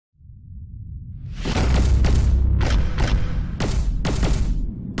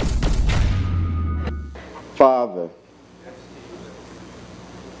Father,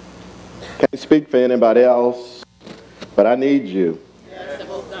 can't speak for anybody else, but I need you.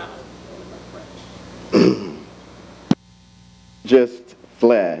 Just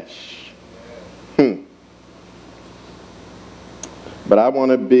flesh. But I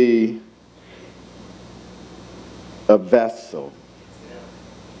want to be a vessel.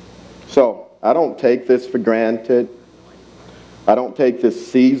 So I don't take this for granted. I don't take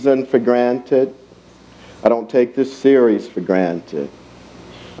this season for granted. I don't take this series for granted.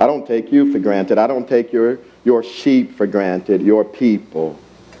 I don't take you for granted. I don't take your sheep for granted, your people.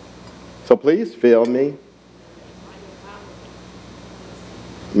 So please fill me.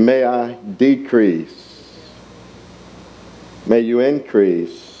 May I decrease. May you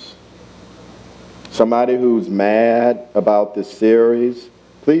increase. Somebody who's mad about this series,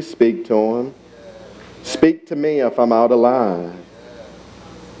 please speak to him. Speak to me if I'm out of line.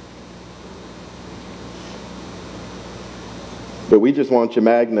 But we just want you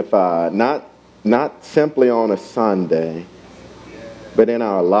magnified, not simply on a Sunday, but in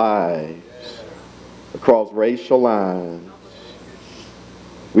our lives, across racial lines.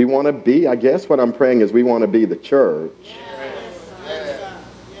 We want to be, I guess what I'm praying is we want to be the church.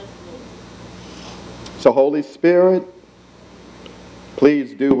 So Holy Spirit,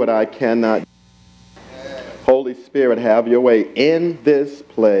 please do what I cannot do. Holy Spirit, have your way in this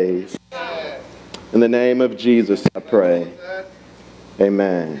place. In the name of Jesus, I pray.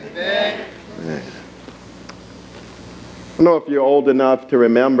 Amen. Amen. Amen. I don't know if you're old enough to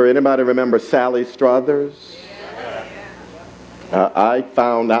remember. Anybody remember Sally Struthers? I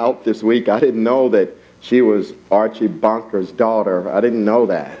found out this week, I didn't know that she was Archie Bunker's daughter. I didn't know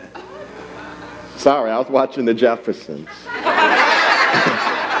that. Sorry, I was watching the Jeffersons.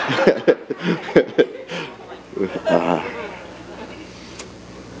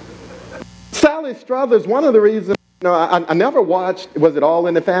 Sally Struthers, one of the reasons, I never watched, was it All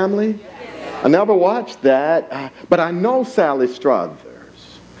in the Family? I never watched that, but I know Sally Struthers.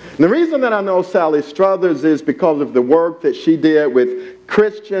 And the reason that I know Sally Struthers is because of the work that she did with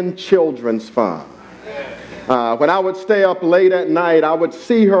Christian Children's Fund. When I would stay up late at night, I would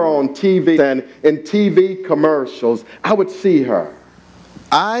see her on TV, and in TV commercials, I would see her.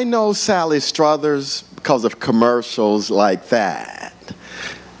 I know Sally Struthers because of commercials like that.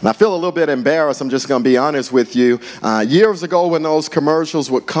 And I feel a little bit embarrassed, I'm just going to be honest with you. Years ago when those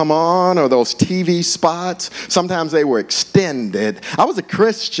commercials would come on, or those TV spots, sometimes they were extended. I was a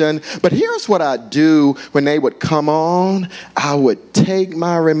Christian, but here's what I'd do when they would come on. I would take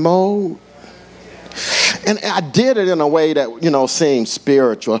my remote, and I did it in a way that, seemed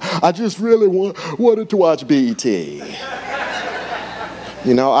spiritual. I just really wanted to watch BET.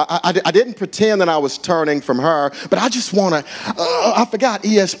 I didn't pretend that I was turning from her, but I just want to, I forgot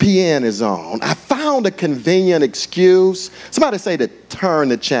ESPN is on. I found a convenient excuse. Somebody say to turn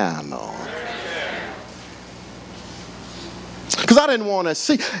the channel. Because I didn't want to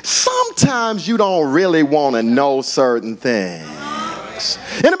see. Sometimes you don't really want to know certain things.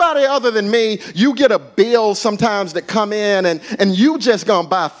 Anybody other than me, you get a bill sometimes that come in and you just going to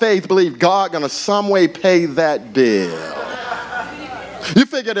by faith believe God going to some way pay that bill. You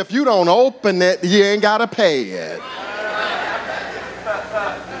figured if you don't open it, you ain't got to pay it.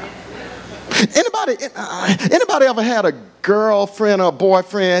 Anybody ever had a girlfriend or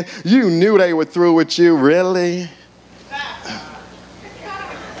boyfriend you knew they were through with you? Really?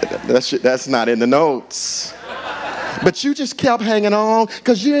 That's not in the notes. But you just kept hanging on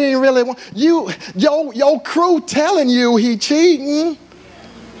because you didn't really want your crew telling you he cheating.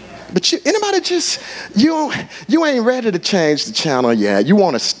 But you ain't ready to change the channel yet. You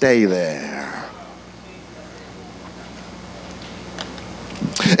want to stay there.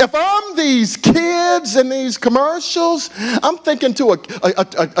 If I'm these kids in these commercials, I'm thinking to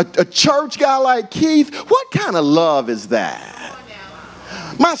a church guy like Keith, what kind of love is that?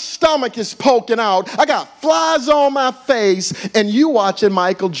 My stomach is poking out. I got flies on my face, and you watching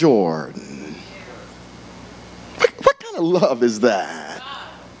Michael Jordan. What kind of love is that?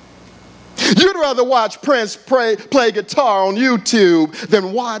 You'd rather watch Prince play guitar on YouTube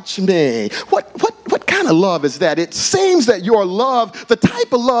than watch me. What kind of love is that? It seems that your love, the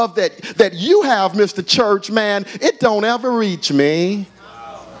type of love that you have, Mr. Church Man, it don't ever reach me.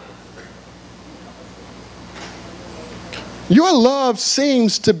 Your love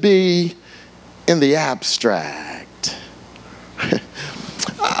seems to be in the abstract.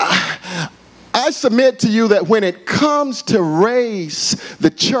 I submit to you that when it comes to race, the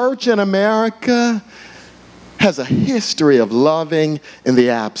church in America has a history of loving in the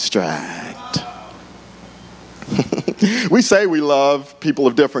abstract. We say we love people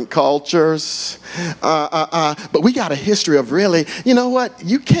of different cultures, but we got a history of really, you know what?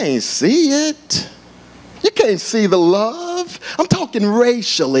 You can't see it. You can't see the love. I'm talking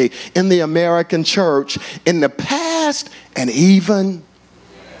racially in the American church in the past and even.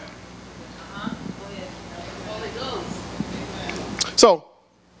 So,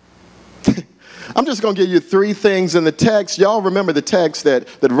 I'm just going to give you 3 things in the text. Y'all remember the text that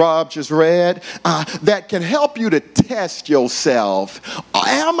Rob just read? That can help you to test yourself.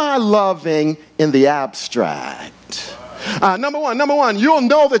 Am I loving in the abstract? Number one, you'll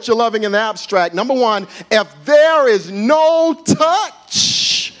know that you're loving in the abstract. Number one, if there is no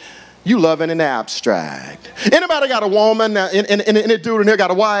touch, you love in an abstract. Anybody got a woman, and a dude in here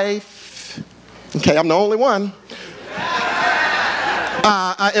got a wife? Okay, I'm the only one.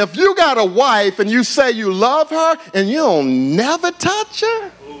 If you got a wife and you say you love her and you don't never touch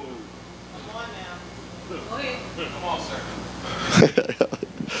her, come on now. Go ahead. Come on, sir.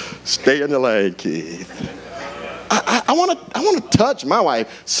 Stay in the lane, Keith. I want to touch my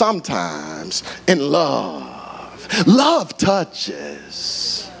wife sometimes in love. Love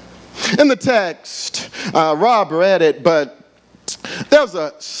touches. In the text, Rob read it, but there's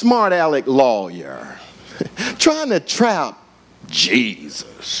a smart aleck lawyer trying to trap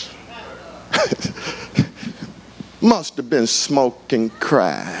Jesus. Must have been smoking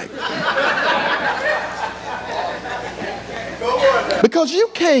crack. Because you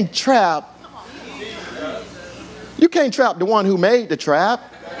can't trap the one who made the trap.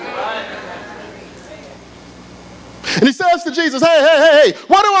 And he says to Jesus, hey,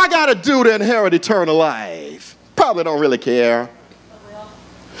 what do I got to do to inherit eternal life? Probably don't really care.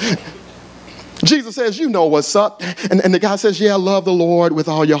 Jesus says, you know what's up. And the guy says, yeah, love the Lord with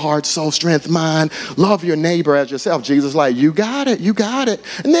all your heart, soul, strength, mind. Love your neighbor as yourself. Jesus like, you got it.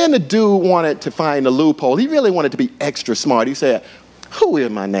 And then the dude wanted to find a loophole. He really wanted to be extra smart. He said, who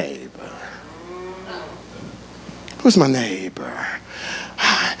is my neighbor? Who's my neighbor?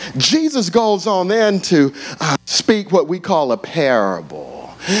 Jesus goes on then to speak what we call a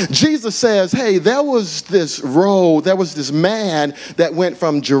parable. Jesus says, hey, there was this man that went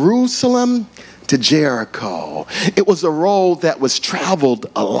from Jerusalem to Jericho. It was a road that was traveled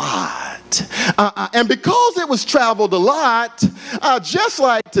a lot. And because it was traveled a lot, just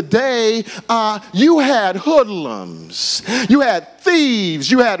like today, you had hoodlums, you had thieves,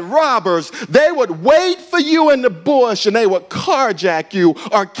 you had robbers. They would wait for you in the bush and they would carjack you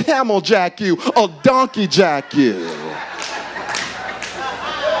or cameljack you or donkeyjack you.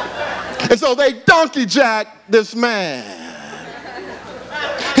 And so they donkey-jacked this man.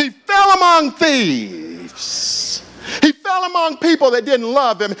 He fell among thieves. He fell among people that didn't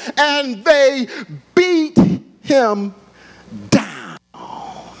love him, and they beat him down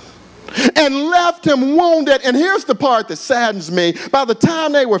and left him wounded. And here's the part that saddens me. By the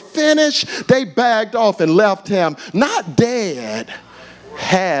time they were finished, they bagged off and left him not dead,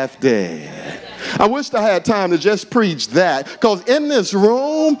 half dead. I wish I had time to just preach that, because in this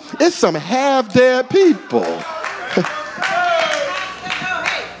room, it's some half-dead people.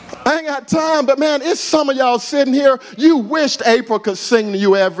 I ain't got time, but man, it's some of y'all sitting here, you wished April could sing to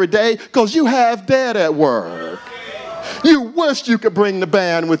you every day because you half-dead at work. You wished you could bring the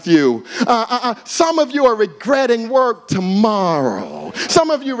band with you. Some of you are regretting work tomorrow.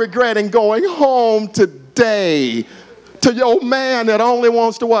 Some of you regretting going home today to your man that only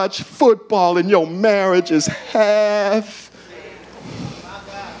wants to watch football and your marriage is half.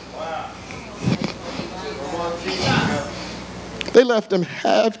 They left him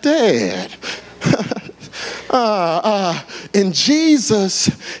half dead. And Jesus,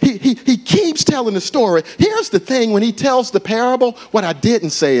 he keeps telling the story. Here's the thing, when he tells the parable, what I didn't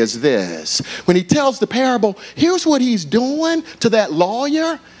say is this. When he tells the parable, here's what he's doing to that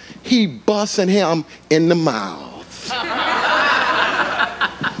lawyer. He busting him in the mouth.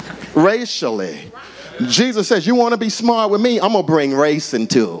 Racially. Jesus says, you want to be smart with me? I'm going to bring race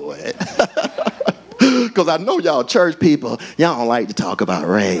into it. Because I know y'all church people, y'all don't like to talk about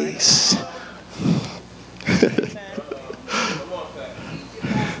race.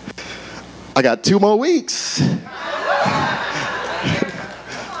 I got 2 more weeks.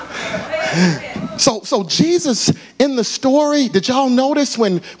 So Jesus in the story, did y'all notice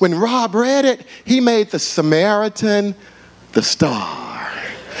when Rob read it, he made the Samaritan the star.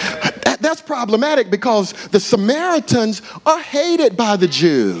 That's problematic because the Samaritans are hated by the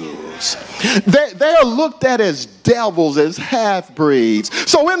Jews. They are looked at as devils, as half-breeds.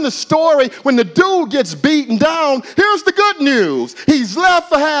 So in the story, when the dude gets beaten down, here's the good news. He's left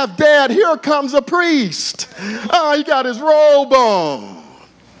for half dead. Here comes a priest. He got his robe on.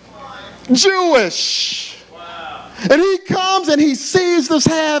 Jewish. And he comes and he sees this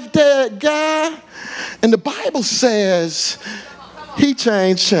half-dead guy. And the Bible says he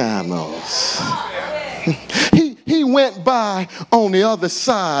changed channels. He went by on the other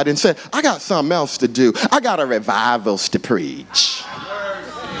side and said, I got something else to do. I got a revivals to preach.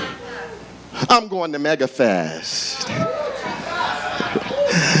 I'm going to MegaFest.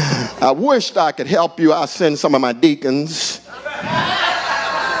 I wished I could help you. I'll send some of my deacons.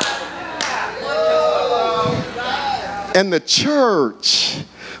 And the church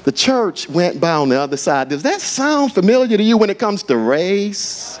went by on the other side. Does that sound familiar to you when it comes to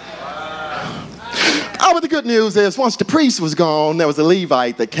race? Oh, but the good news is once the priest was gone, there was a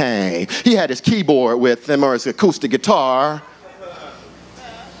Levite that came. He had his keyboard with him or his acoustic guitar.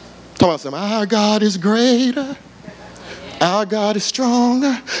 Talking about our God is greater. Our God is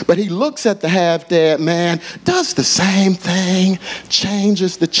stronger. But he looks at the half-dead man, does the same thing,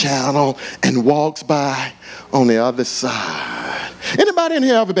 changes the channel, and walks by on the other side. Anybody in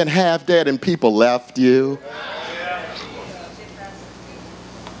here ever been half-dead and people left you?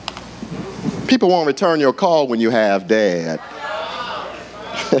 People won't return your call when you half-dead.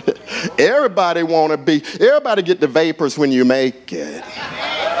 Everybody get the vapors when you make it.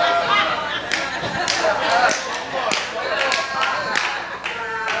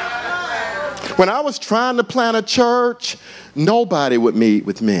 When I was trying to plant a church, nobody would meet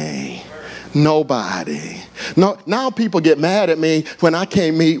with me. Nobody. No, now people get mad at me when I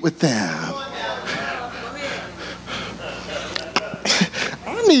can't meet with them.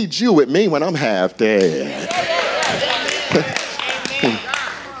 I need you with me when I'm half dead.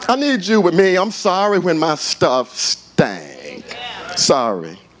 I need you with me. I'm sorry when my stuff stank.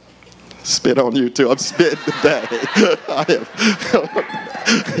 Sorry. Spit on you too. I'm spitting today.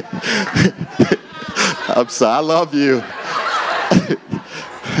 I'm sorry. I love you.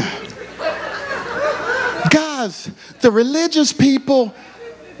 Guys, the religious people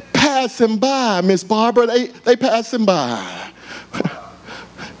passing by, Miss Barbara, they passing by.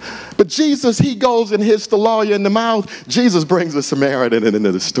 But Jesus, he goes and hits the lawyer in the mouth. Jesus brings the Samaritan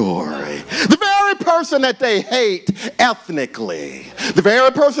into the story. The very person that they hate ethnically. The very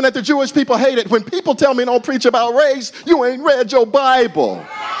person that the Jewish people hated. When people tell me don't preach about race, you ain't read your Bible.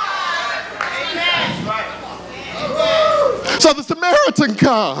 So the Samaritan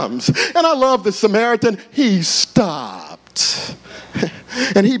comes. And I love the Samaritan. He stopped.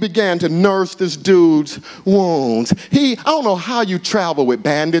 And he began to nurse this dude's wounds. I don't know how you travel with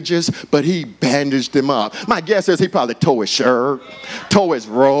bandages, but he bandaged him up. My guess is he probably tore his shirt, tore his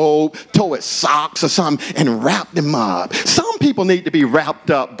robe, tore his socks or something, and wrapped him up. Some people need to be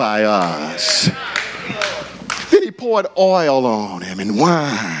wrapped up by us. Then he poured oil on him and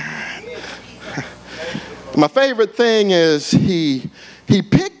wine. My favorite thing is he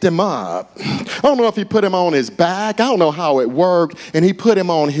picked him up. I don't know if he put him on his back. I don't know how it worked. And he put him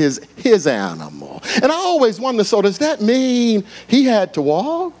on his animal. And I always wonder, so does that mean he had to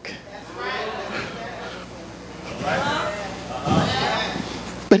walk?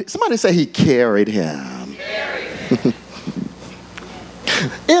 But somebody say he carried him.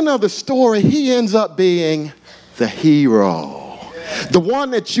 End of the story, he ends up being the hero. The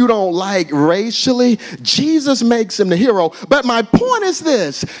one that you don't like racially, Jesus makes him the hero. But my point is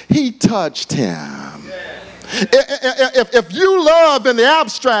this, he touched him. If you love in the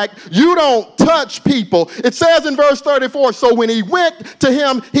abstract, you don't touch people. It says in verse 34, so when he went to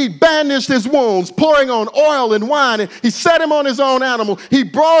him, he bandaged his wounds, pouring on oil and wine, and he set him on his own animal. He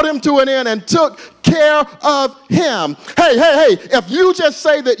brought him to an inn and took care of him. Hey, if you just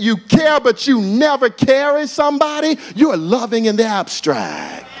say that you care but you never carry somebody, you are loving in the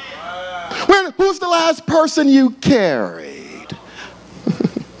abstract. Who's the last person you carried?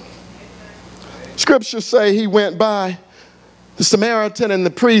 Scriptures say he went by the Samaritan and the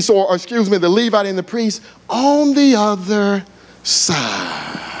priest, or the Levite and the priest on the other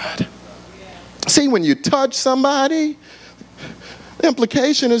side. See, when you touch somebody, the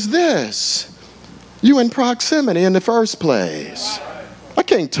implication is this. You in proximity in the first place. I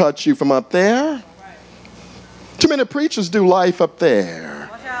can't touch you from up there. Too many preachers do life up there.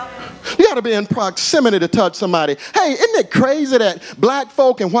 You got to be in proximity to touch somebody. Hey, isn't it crazy that black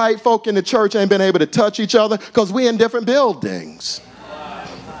folk and white folk in the church ain't been able to touch each other because we in different buildings?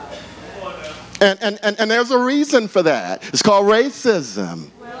 And there's a reason for that. It's called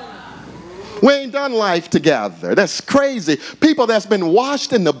racism. We ain't done life together. That's crazy. People that's been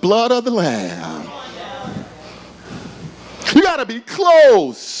washed in the blood of the Lamb. You got to be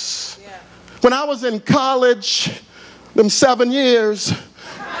close. When I was in college, them 7 years,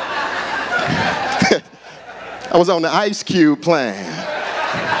 I was on the Ice Cube plan.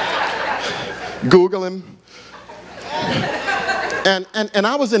 Google him. And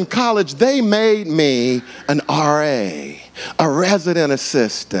I was in college. They made me an RA, a resident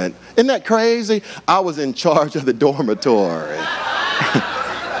assistant. Isn't that crazy? I was in charge of the dormitory.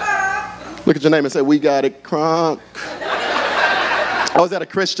 Look at your name and say, "We got it, Crunk." I was at a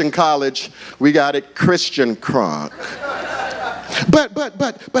Christian college. We got it, Christian Crunk.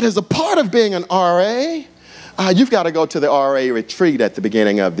 But as a part of being an RA, you've got to go to the RA retreat at the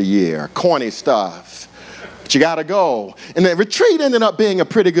beginning of the year. Corny stuff. But you got to go. And the retreat ended up being a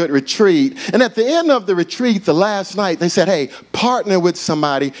pretty good retreat. And at the end of the retreat, the last night, they said, "Hey, partner with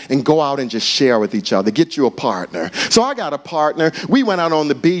somebody and go out and just share with each other. Get you a partner." So I got a partner. We went out on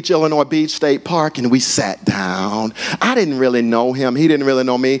the beach, Illinois Beach State Park, and we sat down. I didn't really know him. He didn't really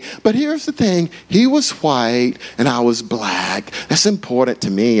know me. But here's the thing. He was white and I was black. That's important to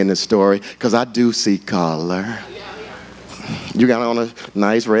me in this story because I do see color. You got on a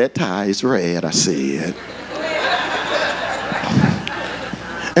nice red tie. It's red. I see it.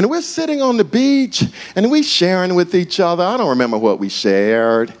 And we're sitting on the beach, and we sharing with each other. I don't remember what we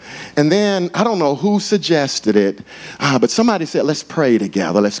shared. And then, I don't know who suggested it, but somebody said, "Let's pray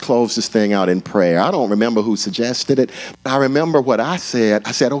together. Let's close this thing out in prayer." I don't remember who suggested it, but I remember what I said.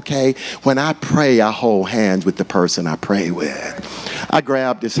 I said, "Okay, when I pray, I hold hands with the person I pray with." I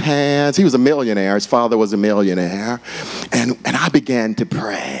grabbed his hands. He was a millionaire. His father was a millionaire. And I began to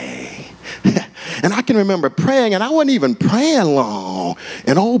pray. And I can remember praying, and I wasn't even praying long.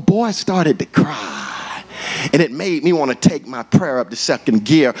 And old boy started to cry. And it made me want to take my prayer up to second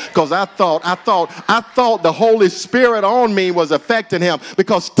gear because I thought the Holy Spirit on me was affecting him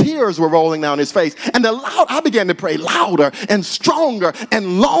because tears were rolling down his face. And I began to pray louder and stronger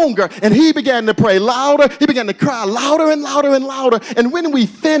and longer. And he began to pray louder. He began to cry louder and louder and louder. And when we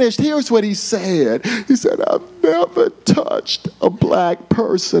finished, here's what he said. He said, "I've never touched a black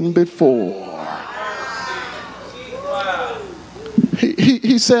person before."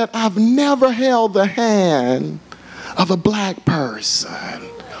 He said, "I've never held the hand of a black person."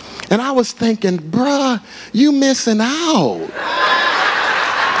 And I was thinking, bruh, you missing out.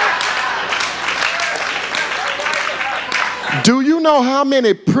 Do you know how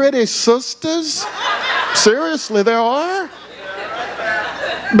many pretty sisters? Seriously, there are.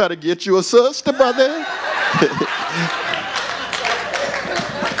 Better get you a sister, brother.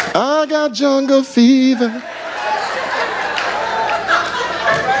 I got jungle fever.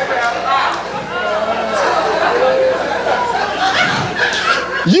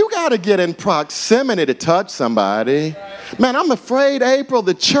 You got to get in proximity to touch somebody. Man, I'm afraid, April,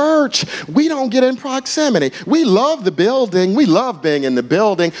 the church, we don't get in proximity. We love the building. We love being in the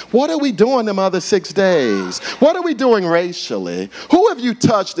building. What are we doing them other 6 days? What are we doing racially? Who have you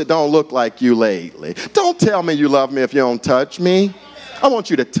touched that don't look like you lately? Don't tell me you love me if you don't touch me. I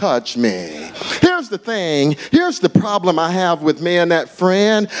want you to touch me. Here's the thing. Here's the problem I have with me and that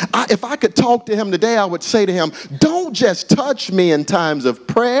friend. If I could talk to him today, I would say to him, don't just touch me in times of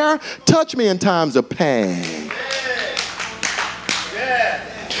prayer. Touch me in times of pain.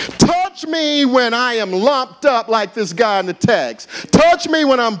 Touch me when I am lumped up like this guy in the text. Touch me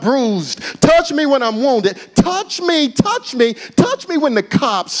when I'm bruised. Touch me when I'm wounded. Touch me when the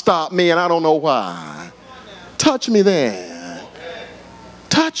cops stop me and I don't know why. Touch me then.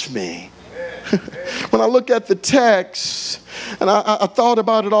 Touch me. When I look at the text, and I thought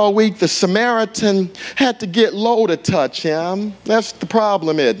about it all week, the Samaritan had to get low to touch him. That's the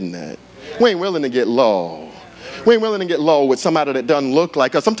problem, isn't it? We ain't willing to get low. We ain't willing to get low with somebody that doesn't look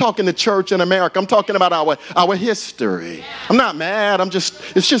like us. I'm talking to church in America. I'm talking about our history. I'm not mad.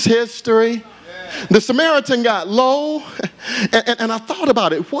 It's just history. The Samaritan got low, and I thought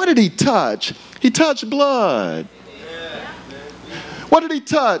about it. What did he touch? He touched blood. What did he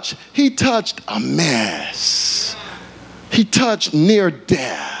touch? He touched a mess. He touched near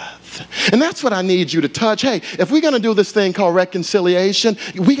death. And that's what I need you to touch. Hey, if we're going to do this thing called reconciliation,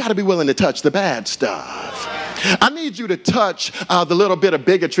 we got to be willing to touch the bad stuff. I need you to touch the little bit of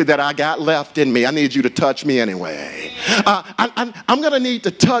bigotry that I got left in me. I need you to touch me anyway. I'm going to need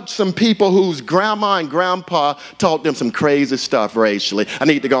to touch some people whose grandma and grandpa taught them some crazy stuff racially. I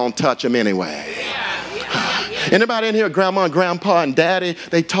need to go and touch them anyway. Anybody in here, grandma and grandpa and daddy,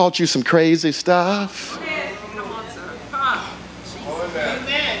 they taught you some crazy stuff?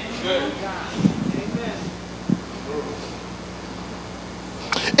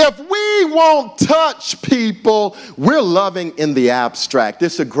 If we won't touch people, we're loving in the abstract.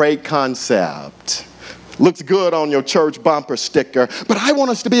 It's a great concept. Looks good on your church bumper sticker. But I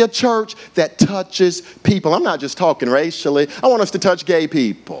want us to be a church that touches people. I'm not just talking racially. I want us to touch gay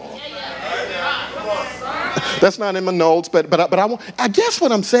people. That's not in my notes, but I guess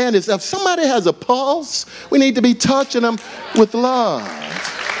what I'm saying is if somebody has a pulse, we need to be touching them with love.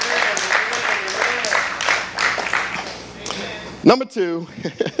 Number two,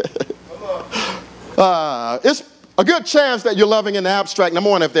 it's a good chance that you're loving in the abstract. Number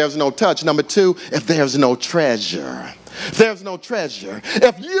one, if there's no touch. Number two, if there's no treasure. If there's no treasure.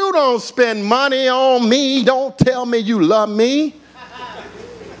 If you don't spend money on me, don't tell me you love me.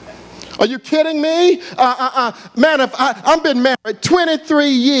 Are you kidding me? Man, I've been married 23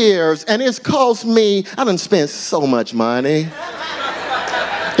 years and it's cost me, I done spent so much money.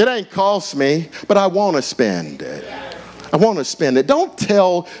 It ain't cost me, but I want to spend it. I want to spend it. Don't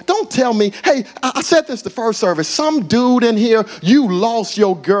tell me, hey, I said this the first service, some dude in here, you lost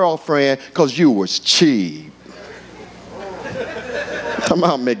your girlfriend because you was cheap. Talking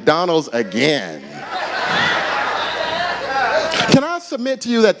about McDonald's again. Can I submit to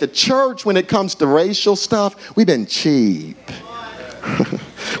you that the church, when it comes to racial stuff, we've been cheap.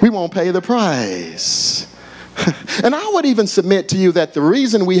 We won't pay the price. And I would even submit to you that the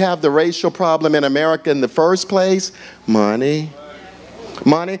reason we have the racial problem in America in the first place, money.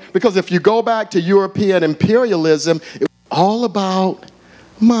 Money. Because if you go back to European imperialism, it was all about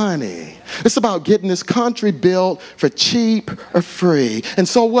money. It's about getting this country built for cheap or free. And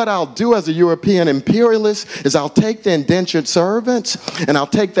so what I'll do as a European imperialist is I'll take the indentured servants and I'll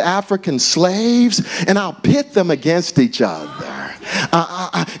take the African slaves and I'll pit them against each other.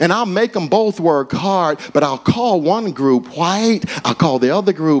 And I'll make them both work hard, but I'll call one group white, I'll call the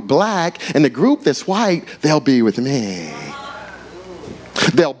other group black, and the group that's white, they'll be with me.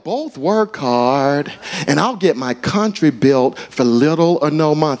 They'll both work hard, and I'll get my country built for little or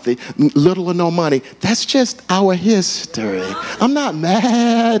no money. Little or no money. That's just our history. I'm not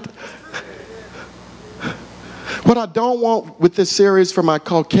mad. What I don't want with this series for my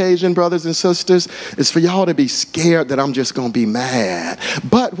Caucasian brothers and sisters is for y'all to be scared that I'm just going to be mad.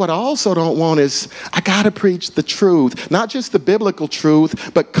 But what I also don't want is I got to preach the truth. Not just the biblical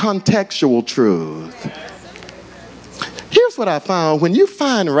truth, but contextual truth. Here's what I found. When you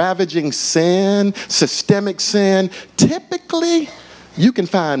find ravaging sin, systemic sin, typically you can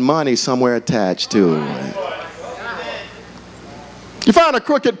find money somewhere attached to it. You find a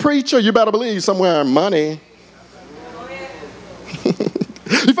crooked preacher, you better believe somewhere money.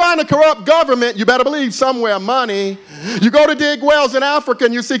 You find a corrupt government, you better believe somewhere money. You go to dig wells in Africa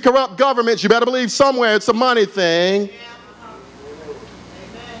and you see corrupt governments, you better believe somewhere it's a money thing.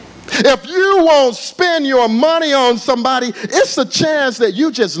 If you won't spend your money on somebody, it's a chance that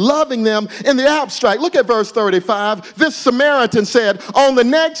you just loving them in the abstract. Look at verse 35. This Samaritan said, on the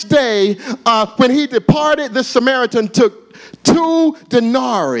next day, when he departed, this Samaritan took 2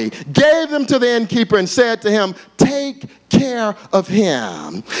 denarii, gave them to the innkeeper and said to him, take care of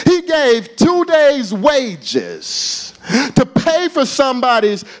him. He gave 2 days' wages to pay for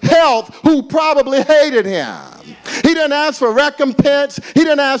somebody's health who probably hated him. He didn't ask for recompense. He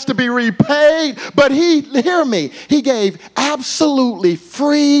didn't ask to be repaid. But hear me, he gave absolutely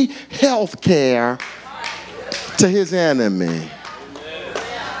free health care to his enemy.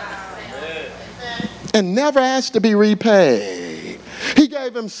 And never asked to be repaid. He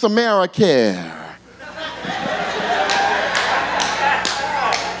gave him Samaricare.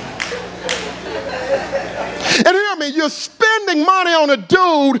 And hear me, you're spending money on a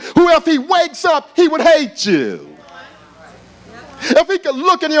dude who, if he wakes up, he would hate you. If he could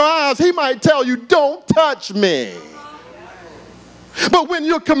look in your eyes, he might tell you, don't touch me. But when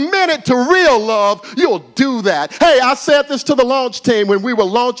you're committed to real love, you'll do that. Hey, I said this to the launch team when we were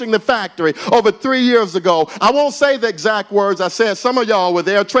launching the factory over 3 years ago. I won't say the exact words I said. Some of y'all were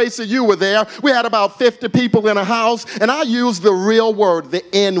there. Tracy, you were there. We had about 50 people in a house, and I used the real word, the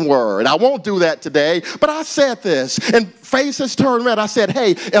N word. I won't do that today, but I said this, and faces turned red. I said,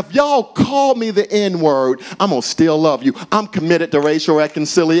 hey, if y'all call me the N word, I'm going to still love you. I'm committed to racial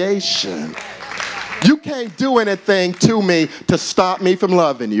reconciliation. You can't do anything to me to stop me from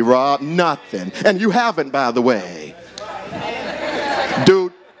loving you, Rob. Nothing. And you haven't, by the way.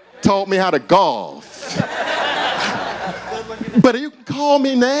 Dude taught me how to golf. But you can call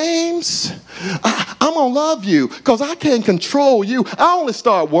me names. I'm going to love you because I can't control you. I only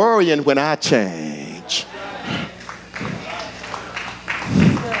start worrying when I change.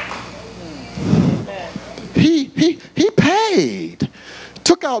 He paid.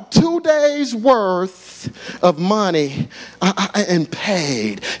 Took out 2 days worth of money and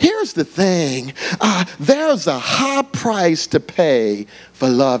paid. Here's the thing. There's a high price to pay for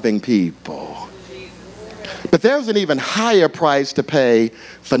loving people. But there's an even higher price to pay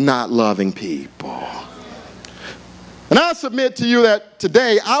for not loving people. And I submit to you that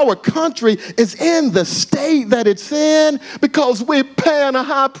today our country is in the state that it's in because we're paying a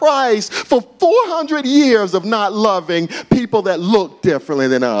high price for 400 years of not loving people that look differently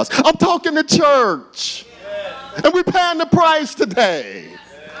than us. I'm talking to church. And we're paying the price today.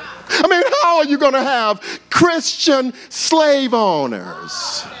 I mean, how are you going to have Christian slave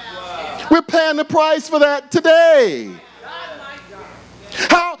owners? We're paying the price for that today.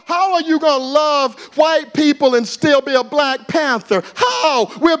 How are you going to love white people and still be a Black Panther? How?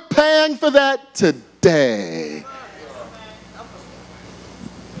 We're paying for that today.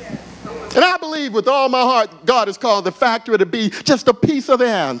 And I believe with all my heart, God has called the factory to be just a piece of the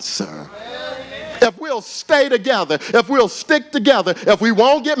answer. If we'll stay together, if we'll stick together, if we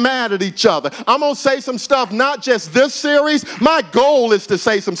won't get mad at each other. I'm going to say some stuff, not just this series. My goal is to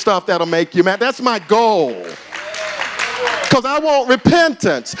say some stuff that'll make you mad. That's my goal. Because I want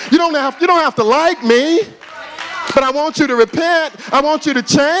repentance. You don't have to like me, but I want you to repent. I want you to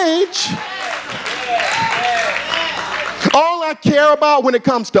change. All I care about when it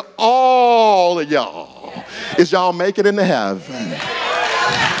comes to all of y'all is y'all make it into heaven.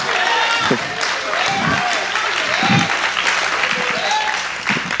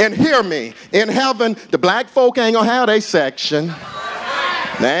 And hear me, in heaven, the black folk ain't gonna have their section.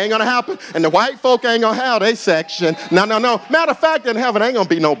 That ain't gonna happen. And the white folk ain't gonna have their section. No. Matter of fact, in heaven ain't gonna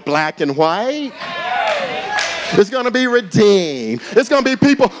be no black and white. It's gonna be redeemed. It's gonna be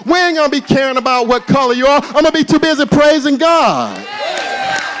people. We ain't gonna be caring about what color you are. I'm gonna be too busy praising God.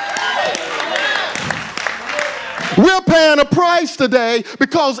 We're paying a price today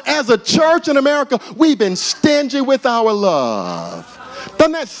because as a church in America, we've been stingy with our love.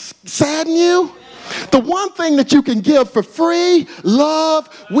 Doesn't that sadden you? The one thing that you can give for free, love,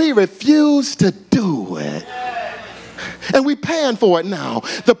 we refuse to do it. And we're paying for it now.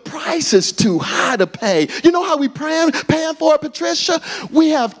 The price is too high to pay. You know how we paying for it, Patricia? We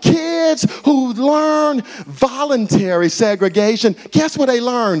have kids who learn voluntary segregation. Guess where they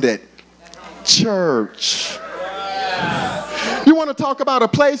learned it? Church. You want to talk about a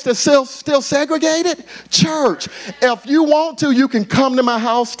place that's still segregated? Church. If you want to, you can come to my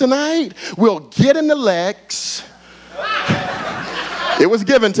house tonight. We'll get in the Lex. It was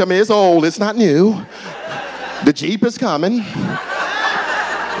given to me. It's old. It's not new. The Jeep is coming.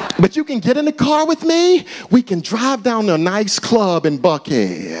 But you can get in the car with me. We can drive down to a nice club in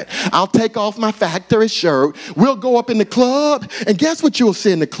Buckhead. I'll take off my factory shirt. We'll go up in the club. And guess what you'll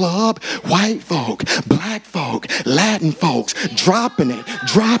see in the club? White folk, black folk, Latin folks dropping it.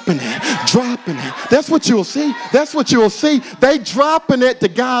 That's what you'll see. They dropping it to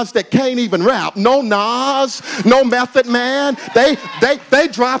guys that can't even rap. No Nas, no Method Man. They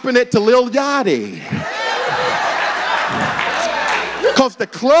dropping it to Lil Yachty. Because the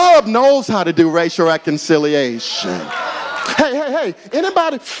club knows how to do racial reconciliation. Hey,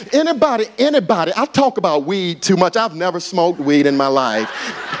 anybody, I talk about weed too much. I've never smoked weed in my life.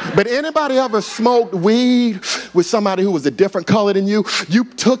 But anybody ever smoked weed with somebody who was a different color than you? You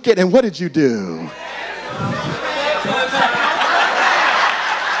took it and what did you do?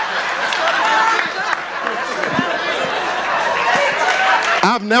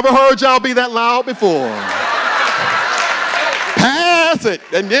 I've never heard y'all be that loud before. Pass it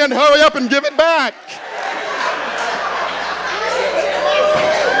and then hurry up and give it back.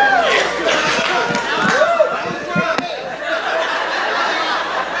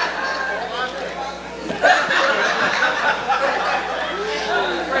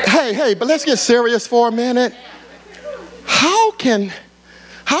 Hey, but let's get serious for a minute. How can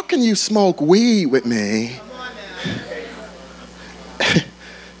you smoke weed with me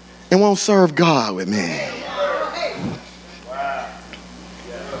and won't serve God with me?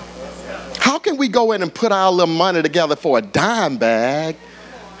 How can we go in and put our little money together for a dime bag?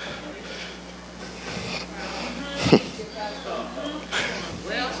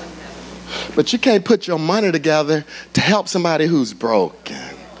 But you can't put your money together to help somebody who's broken.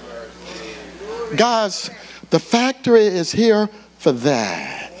 Guys, the factory is here for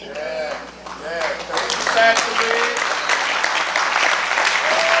that.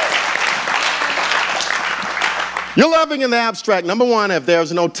 You're loving in the abstract. Number one, if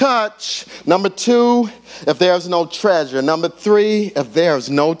there's no touch. Number two, if there's no treasure. Number three, if there's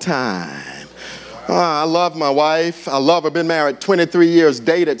no time. I love my wife. I love her. Been married 23 years,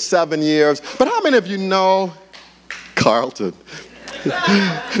 dated 7 years. But how many of you know Carlton?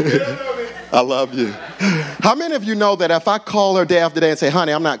 I love you. How many of you know that if I call her day after day and say,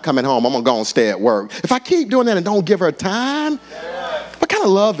 honey, I'm not coming home, I'm going to go and stay at work. If I keep doing that and don't give her time, what kind of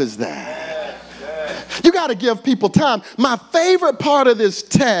love is that? You got to give people time. My favorite part of this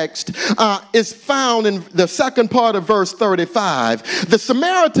text is found in the second part of verse 35. The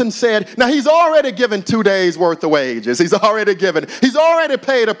Samaritan said, now he's already given 2 days worth of wages. He's already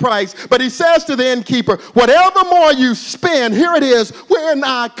paid a price. But he says to the innkeeper, whatever more you spend, here it is, when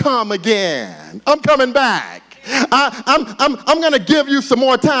I come again. I'm coming back. I'm going to give you some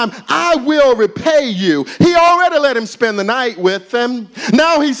more time. I will repay you. He already let him spend the night with him.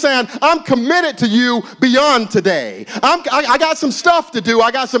 Now he's saying, I'm committed to you beyond today. I got some stuff to do.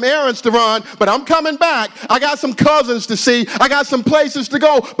 I got some errands to run, but I'm coming back. I got some cousins to see. I got some places to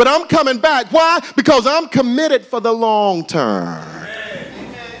go, but I'm coming back. Why? Because I'm committed for the long term.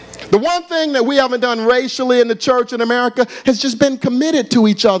 The one thing that we haven't done racially in the church in America has just been committed to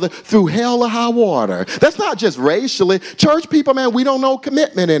each other through hell or high water. That's not just racially. Church people, man, we don't know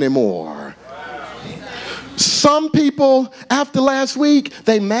commitment anymore. Some people, after last week,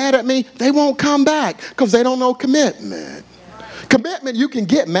 they mad at me. They won't come back because they don't know commitment. Commitment, you can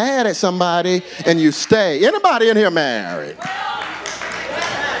get mad at somebody and you stay. Anybody in here married?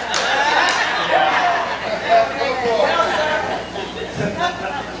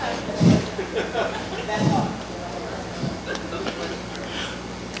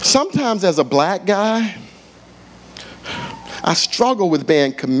 Sometimes as a black guy, I struggle with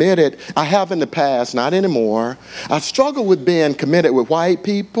being committed. I have in the past, not anymore. I struggle with being committed with white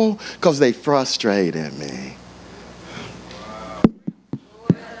people because they frustrated me.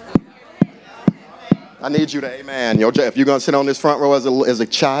 I need you to amen. If you're going to sit on this front row as a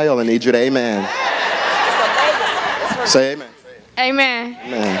child, I need you to amen. Say amen. Amen.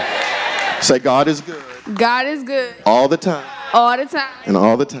 Amen. Say God is good. God is good. All the time. All the time. And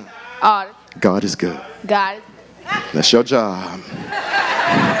all the time. All the time. God is good. God is good. That's your job.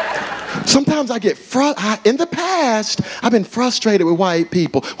 Sometimes I get in the past, I've been frustrated with white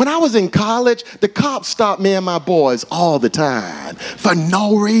people. When I was in college, the cops stopped me and my boys all the time for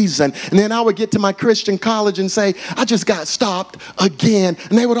no reason. And then I would get to my Christian college and say, I just got stopped again.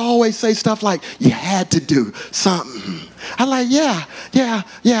 And they would always say stuff like, you had to do something. I'm like, yeah.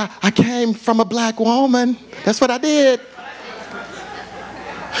 I came from a black woman. That's what I did.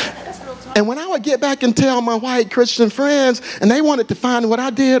 And when I would get back and tell my white Christian friends and they wanted to find what I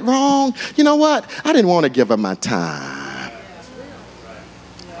did wrong, you know what? I didn't want to give them my time.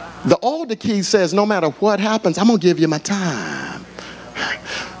 The older key says, no matter what happens, I'm going to give you my time.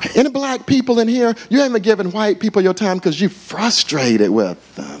 Any black people in here, you ain't giving white people your time because you're frustrated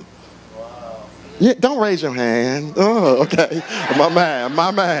with them. Yeah, don't raise your hand. Oh, okay. My man.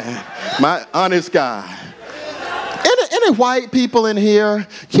 My honest guy. Any white people in here,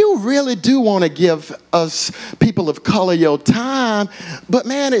 you really do want to give us people of color your time, but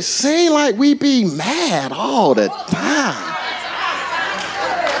man, it seems like we be mad all the time.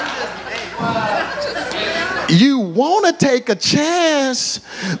 You want to take a chance,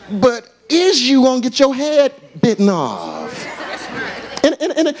 but is you going to get your head bitten off?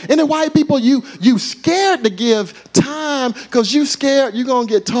 And the white people, you scared to give time because you scared you're going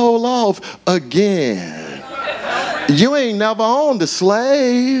to get told off again. You ain't never owned a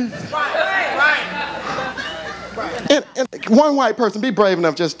slave. And one white person, be brave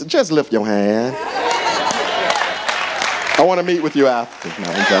enough just lift your hand. I want to meet with you after. No,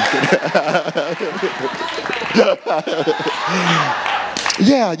 I'm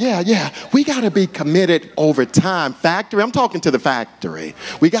Yeah. We got to be committed over time. Factory, I'm talking to the factory.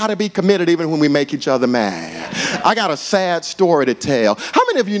 We got to be committed even when we make each other mad. I got a sad story to tell. How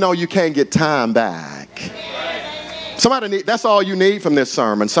many of you know you can't get time back? That's all you need from this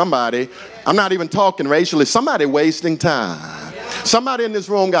sermon. Somebody, I'm not even talking racially, somebody wasting time. Somebody in this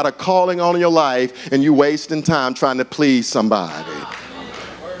room got a calling on your life and you wasting time trying to please somebody.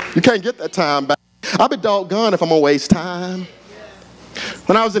 You can't get that time back. I'll be doggone if I'm going to waste time.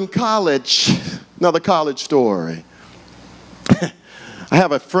 When I was in college, another college story. I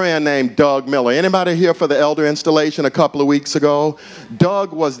have a friend named Doug Miller. Anybody here for the elder installation a couple of weeks ago?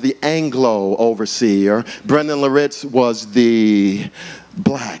 Doug was the Anglo overseer. Brendan Laritz was the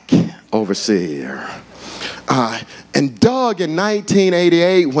black overseer. And Doug, in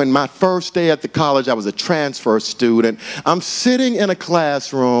 1988, when my first day at the college, I was a transfer student. I'm sitting in a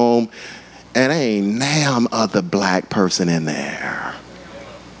classroom, and ain't damn other black person in there.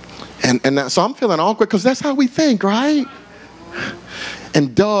 And so I'm feeling awkward because that's how we think, right?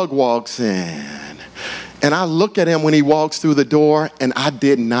 And Doug walks in, and I look at him when he walks through the door, and I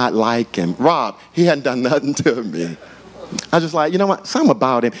did not like him. Rob, he hadn't done nothing to me. I was just like, you know what, something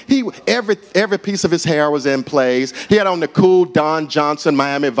about him. Every piece of his hair was in place. He had on the cool Don Johnson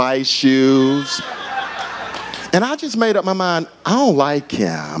Miami Vice shoes. And I just made up my mind, I don't like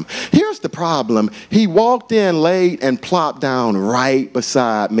him. Here's the problem. He walked in late and plopped down right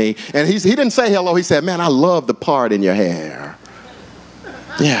beside me. And he didn't say hello. He said, man, I love the part in your hair.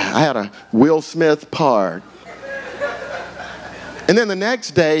 Yeah, I had a Will Smith part. And then the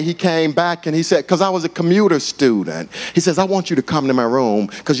next day he came back and he said, because I was a commuter student, he says, I want you to come to my room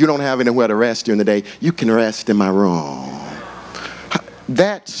because you don't have anywhere to rest during the day. You can rest in my room.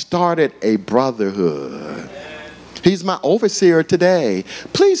 That started a brotherhood. He's my overseer today.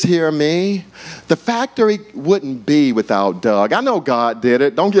 Please hear me. The factory wouldn't be without Doug. I know God did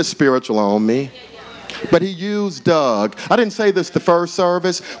it. Don't get spiritual on me. But he used Doug. I didn't say this the first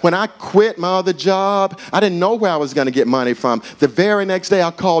service. When I quit my other job, I didn't know where I was going to get money from. The very next day,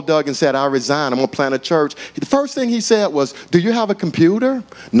 I called Doug and said, I resign. I'm going to plant a church. The first thing he said was, do you have a computer?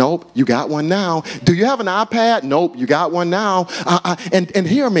 Nope, you got one now. Do you have an iPad? Nope, you got one now. And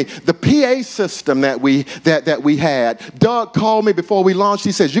hear me, the PA system that we had, Doug called me before we launched.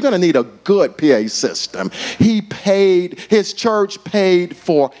 He says, you're going to need a good PA system. His church paid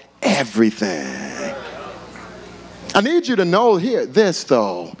for everything. I need you to know this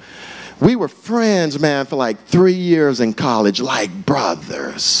though. We were friends, man, for like 3 years in college, like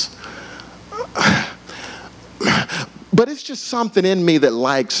brothers. But it's just something in me that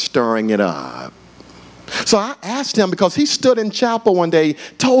likes stirring it up. So I asked him, because he stood in chapel one day,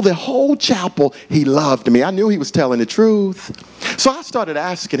 told the whole chapel he loved me. I knew he was telling the truth. So I started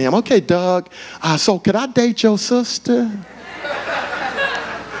asking him, okay, Doug, so could I date your sister?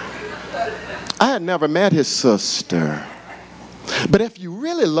 I had never met his sister. But if you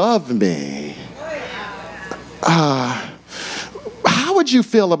really love me, how would you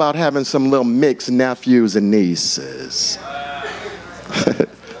feel about having some little mixed nephews and nieces?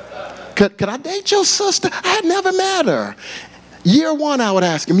 Could I date your sister? I had never met her. Year 1, I would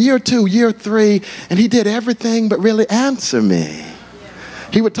ask him. Year 2, year 3, and he did everything but really answer me.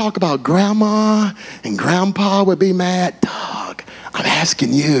 He would talk about grandma, and grandpa would be mad. Dog, I'm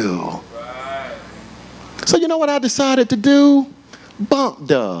asking you. So you know what I decided to do? Bump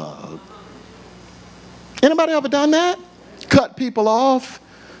Doug. Anybody ever done that? Cut people off?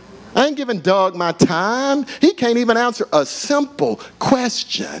 I ain't giving Doug my time. He can't even answer a simple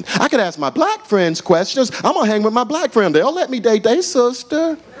question. I could ask my black friends questions. I'm going to hang with my black friend. They'll let me date their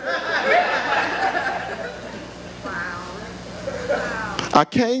sister. I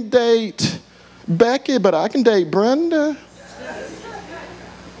can't date Becky, but I can date Brenda.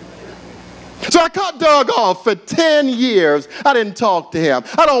 So I cut Doug off for 10 years. I didn't talk to him.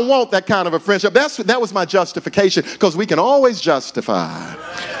 I don't want that kind of a friendship. That was my justification, because we can always justify.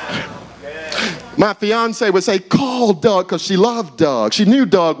 My fiance would say, call Doug, because she loved Doug. She knew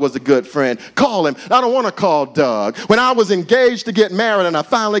Doug was a good friend. Call him. I don't want to call Doug. When I was engaged to get married and I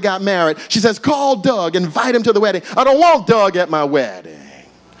finally got married, she says, call Doug, invite him to the wedding. I don't want Doug at my wedding.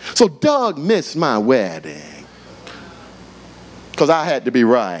 So Doug missed my wedding because I had to be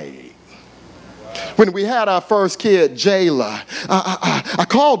right. When we had our first kid, Jayla, I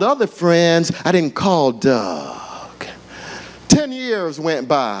called other friends. I didn't call Doug. 10 years went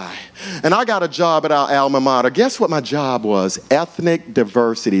by, and I got a job at our alma mater. Guess what my job was? Ethnic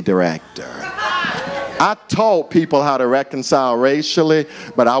diversity director. I taught people how to reconcile racially,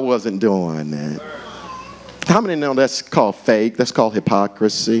 but I wasn't doing it. How many know that's called fake? That's called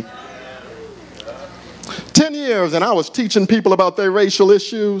hypocrisy. 10 years, and I was teaching people about their racial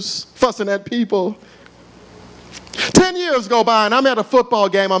issues, fussing at people. 10 years go by, and I'm at a football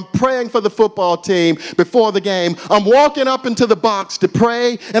game. I'm praying for the football team before the game. I'm walking up into the box to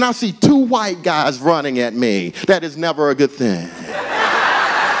pray, and I see 2 white guys running at me. That is never a good thing.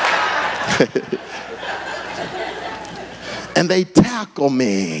 And they tackle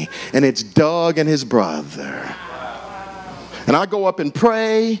me, and it's Doug and his brother. And I go up and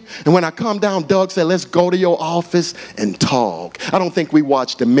pray, and when I come down, Doug said, let's go to your office and talk. I don't think we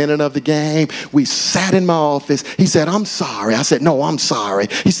watched a minute of the game. We sat in my office. He said, I'm sorry. I said, no, I'm sorry.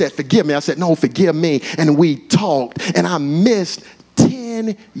 He said, forgive me. I said, no, forgive me. And we talked, and I missed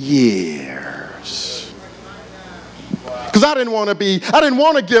 10 years. Because I didn't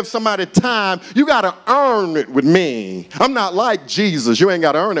want to give somebody time. You got to earn it with me. I'm not like Jesus. You ain't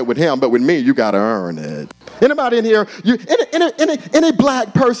got to earn it with him, but with me, you got to earn it. Anybody in here, any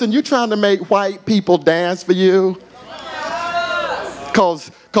black person, you trying to make white people dance for you?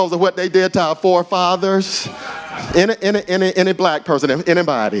 Because of what they did to our forefathers? Any black person,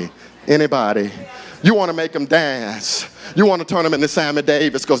 anybody? You want to make them dance. You want to turn them into Sammy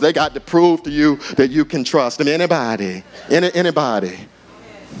Davis because they got to prove to you that you can trust them. Anybody? Anybody?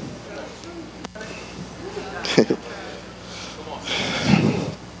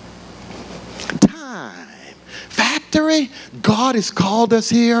 Time. factory. God has called us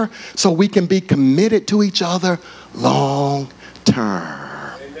here so we can be committed to each other long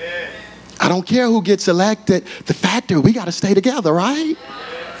term. Amen. I don't care who gets elected. The factory, we got to stay together, right?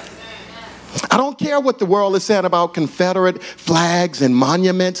 I don't care what the world is saying about Confederate flags and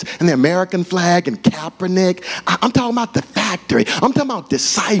monuments and the American flag and Kaepernick. I'm talking about the factory. I'm talking about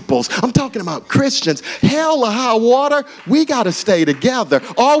disciples. I'm talking about Christians. Hell or high water, we got to stay together.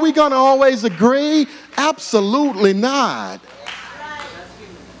 Are we going to always agree? Absolutely not.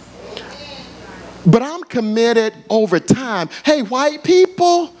 But I'm committed over time. Hey, white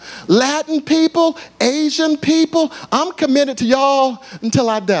people, Latin people, Asian people, I'm committed to y'all until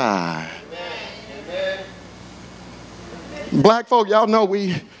I die. Black folk, y'all know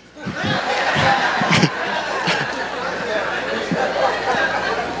we...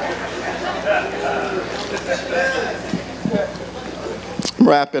 I'm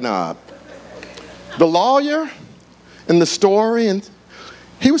wrapping up. The lawyer in the story, and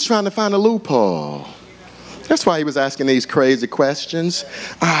he was trying to find a loophole. That's why he was asking these crazy questions.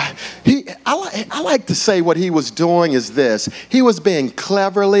 I like to say what he was doing is this. He was being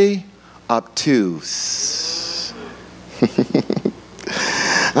cleverly obtuse.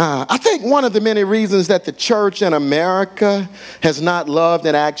 I think one of the many reasons that the church in America has not loved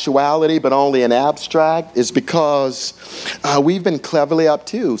in actuality but only in abstract is because we've been cleverly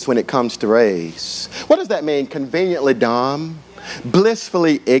obtuse when it comes to race. What does that mean? Conveniently dumb,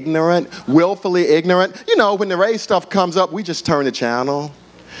 blissfully ignorant, willfully ignorant. You know, when the race stuff comes up, we just turn the channel.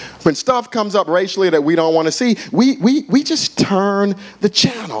 When stuff comes up racially that we don't want to see, we just turn the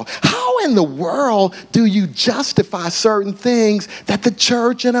channel. How in the world do you justify certain things that the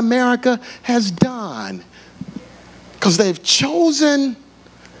church in America has done? Because they've chosen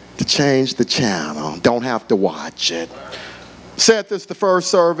to change the channel. Don't have to watch it. Said this the first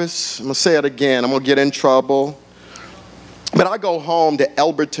service. I'm going to say it again. I'm going to get in trouble. But I go home to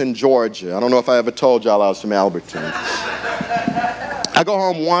Elberton, Georgia. I don't know if I ever told y'all I was from Elberton. I go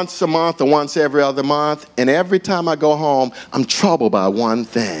home once a month or once every other month, and every time I go home, I'm troubled by one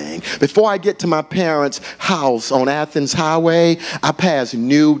thing. Before I get to my parents' house on Athens Highway, I pass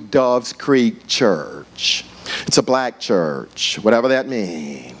New Doves Creek Church. It's a black church, whatever that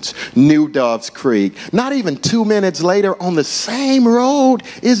means. New Doves Creek. Not even 2 minutes later, on the same road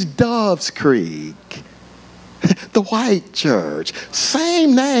is Doves Creek. The white church.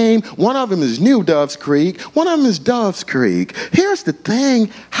 Same name. One of them is New Doves Creek. One of them is Doves Creek. Here's the thing.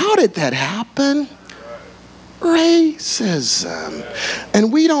 How did that happen? Racism.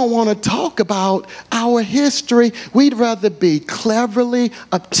 And we don't want to talk about our history. We'd rather be cleverly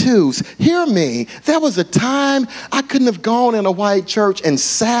obtuse. Hear me. There was a time I couldn't have gone in a white church and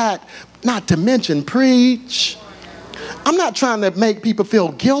sat, not to mention preach. I'm not trying to make people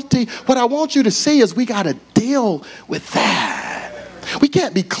feel guilty. What I want you to see is we got to deal with that. We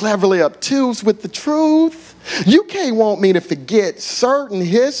can't be cleverly obtuse with the truth. You can't want me to forget certain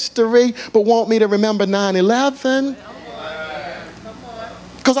history, but want me to remember 9/11.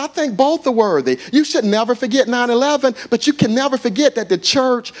 Because I think both are worthy. You should never forget 9/11, but you can never forget that the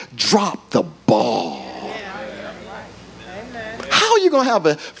church dropped the ball. How are you going to have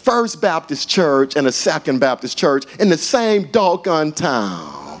a First Baptist church and a Second Baptist church in the same doggone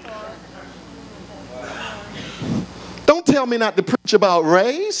town? Don't tell me not to preach about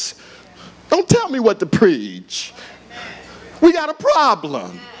race. Don't tell me what to preach. We got a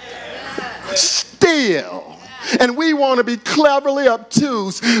problem. Still. And we want to be cleverly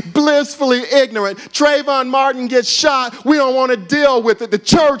obtuse, blissfully ignorant. Trayvon Martin gets shot. We don't want to deal with it. The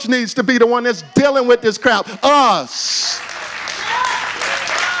church needs to be the one that's dealing with this crowd. Us.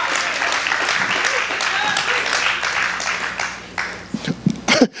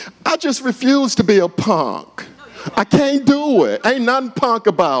 I just refuse to be a punk. I can't do it. Ain't nothing punk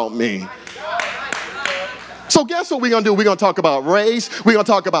about me. So guess what we're going to do? We're going to talk about race. We're going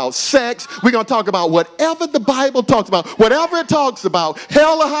to talk about sex. We're going to talk about whatever the Bible talks about. Whatever it talks about,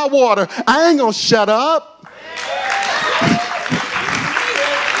 hell or high water, I ain't going to shut up.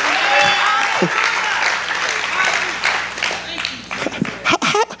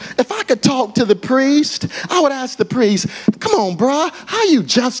 If I could talk to the priest, I would ask the priest, come on, bruh, how you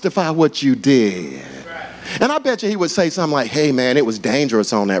justify what you did? And I bet you he would say something like, hey, man, it was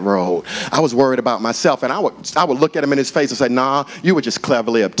dangerous on that road. I was worried about myself. And I would look at him in his face and say, nah, you were just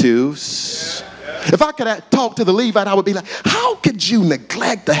cleverly obtuse. If I could talk to the Levite, I would be like, how could you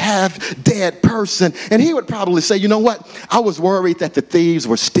neglect a half-dead person? And he would probably say, you know what? I was worried that the thieves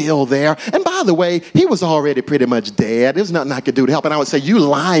were still there. And by the way, he was already pretty much dead. There's nothing I could do to help. And I would say, you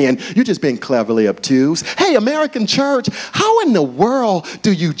lying. You're just being cleverly obtuse. Hey, American church, how in the world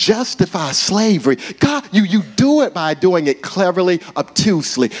do you justify slavery? God, you do it by doing it cleverly,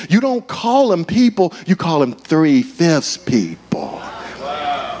 obtusely. You don't call them people. You call them 3/5 people.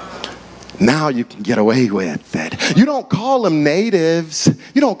 Now you can get away with it. You don't call them natives.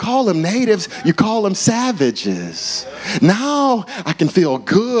 You don't call them natives. You call them savages. Now I can feel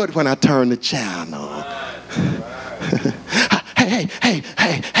good when I turn the channel.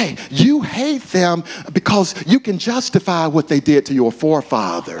 Hey, you hate them because you can justify what they did to your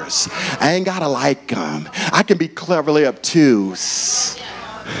forefathers. I ain't gotta like them. I can be cleverly obtuse.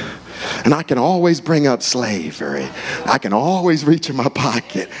 And I can always bring up slavery. I can always reach in my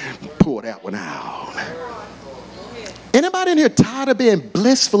pocket, pull that one out. Anybody in here tired of being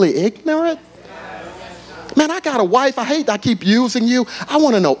blissfully ignorant? Man, I got a wife. I keep using you. I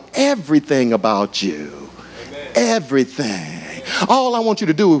want to know everything about you. Everything. All I want you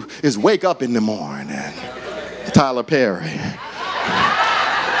to do is wake up in the morning. Tyler Perry.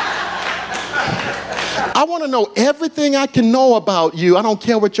 I want to know everything I can know about you. I don't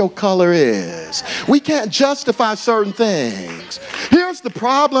care what your color is. We can't justify certain things. Here's the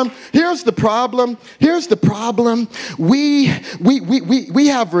problem. We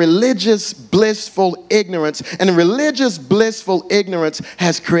have religious blissful ignorance, and religious blissful ignorance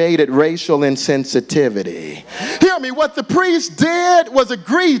has created racial insensitivity. Hear me, what the priest did was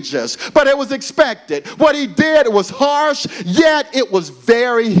egregious, but it was expected. What he did was harsh, yet it was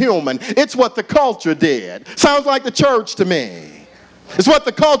very human. It's what the culture did. Sounds like the church to me. It's what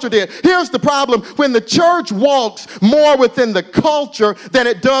the culture did. Here's the problem. When the church walks more within the culture than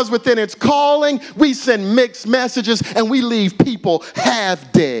it does within its calling, we send mixed messages and we leave people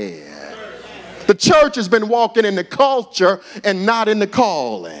half dead. The church has been walking in the culture and not in the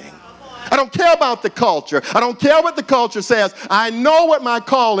calling. I don't care about the culture. I don't care what the culture says. I know what my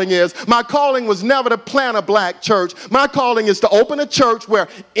calling is. My calling was never to plant a black church. My calling is to open a church where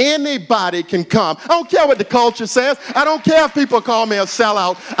anybody can come. I don't care what the culture says. I don't care if people call me a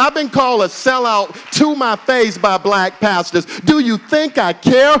sellout. I've been called a sellout to my face by black pastors. Do you think I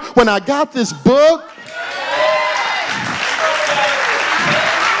care when I got this book?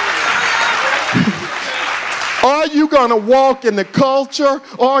 Are you going to walk in the culture,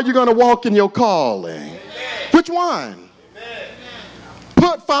 or are you going to walk in your calling? Which one?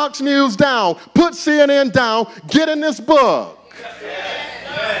 Put Fox News down. Put CNN down. Get in this book.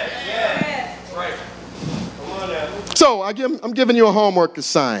 So I'm giving you a homework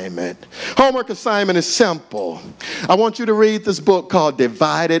assignment. Homework assignment is simple. I want you to read this book called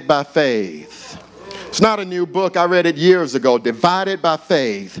Divided by Faith. It's not a new book. I read it years ago, Divided by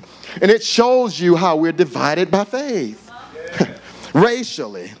Faith. And it shows you how we're divided by faith,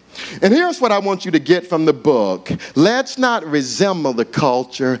 racially. And here's what I want you to get from the book. Let's not resemble the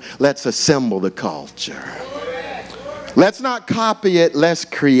culture. Let's assemble the culture. Let's not copy it. Let's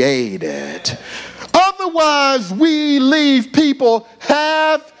create it. Otherwise, we leave people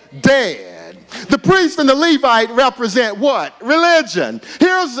half dead. The priest and the Levite represent what? Religion.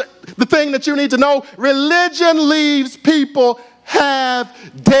 Here's the thing that you need to know. Religion leaves people half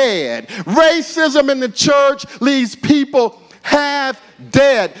dead. Racism in the church leaves people half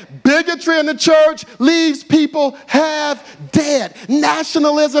dead. Bigotry in the church leaves people half dead.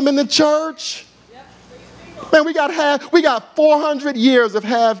 Nationalism in the church. Man, we got 400 years of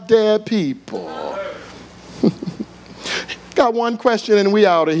half dead people. Got one question and we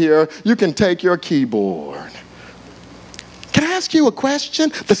out of here. You can take your keyboard. Can I ask you a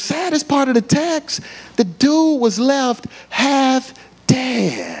question? The saddest part of the text, the dude was left half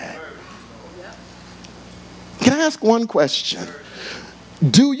dead. Can I ask one question?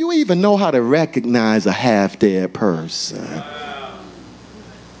 Do you even know how to recognize a half dead person?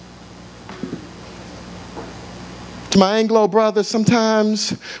 To my Anglo brothers,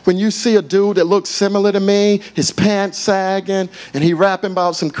 sometimes when you see a dude that looks similar to me, his pants sagging, and he rapping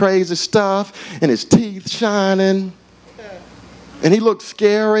about some crazy stuff, and his teeth shining, and he looks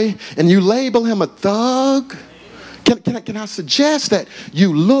scary, and you label him a thug, can I suggest that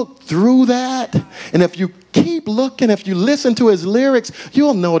you look through that? And if you keep looking, if you listen to his lyrics,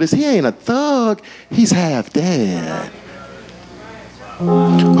 you'll notice he ain't a thug, he's half dead.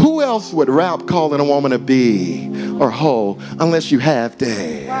 Who else would rap calling a woman a bee or hoe unless you half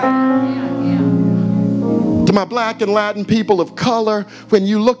dead? To my black and Latin people of color, when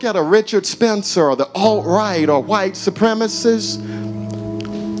you look at a Richard Spencer or the alt-right or white supremacists,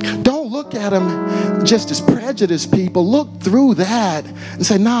 don't look look at them just as prejudiced people. Look through that and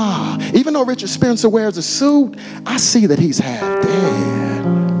say, nah, even though Richard Spencer wears a suit, I see that he's half dead.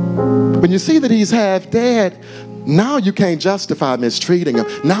 When you see that he's half dead, now you can't justify mistreating him.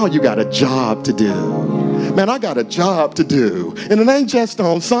 Now you got a job to do. Man, I got a job to do. And it ain't just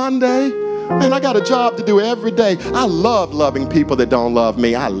on Sunday. Man, I got a job to do every day. I love loving people that don't love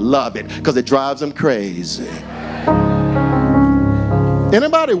me. I love it because it drives them crazy.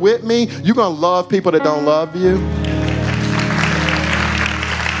 Anybody with me? You're going to love people that don't love you?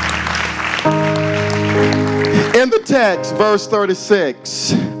 In the text, verse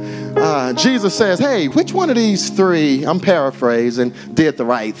 36, Jesus says, hey, which one of these three, I'm paraphrasing, did the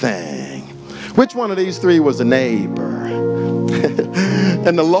right thing? Which one of these three was a neighbor?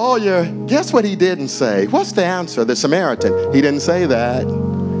 And the lawyer, guess what he didn't say? What's the answer? The Samaritan. He didn't say that.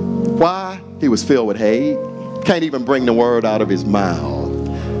 Why? He was filled with hate. Can't even bring the word out of his mouth.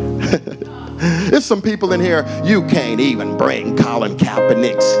 There's some people in here, you can't even bring Colin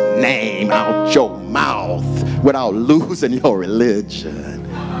Kaepernick's name out your mouth without losing your religion.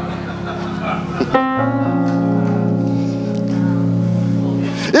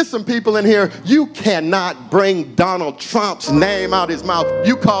 There's some people in here, you cannot bring Donald Trump's name out his mouth.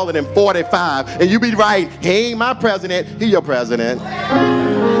 You calling him 45, and you be right, he ain't my president, he your president.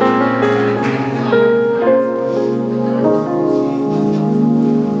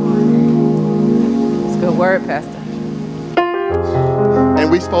 Good word, Pastor. And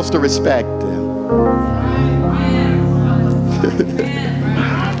we're supposed to respect him.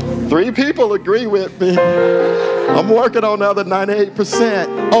 3 people agree with me. I'm working on the other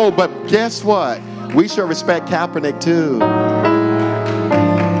 98%. Oh, but guess what? We should respect Kaepernick too.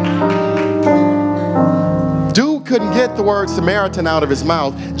 Dude couldn't get the word Samaritan out of his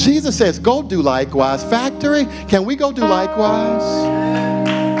mouth. Jesus says, go do likewise. Factory, can we go do likewise?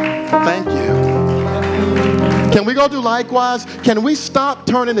 Thank you. Can we go do likewise? Can we stop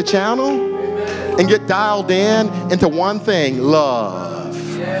turning the channel and get dialed in into one thing? Love.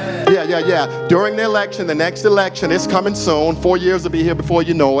 Yeah. During the election, the next election, it's coming soon. 4 years will be here before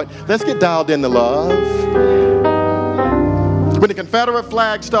you know it. Let's get dialed into love. When the Confederate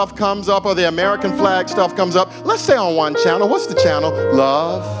flag stuff comes up or the American flag stuff comes up, let's stay on one channel. What's the channel?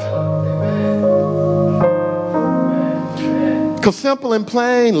 Love. Because simple and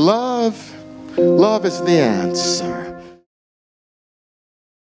plain, love is the answer.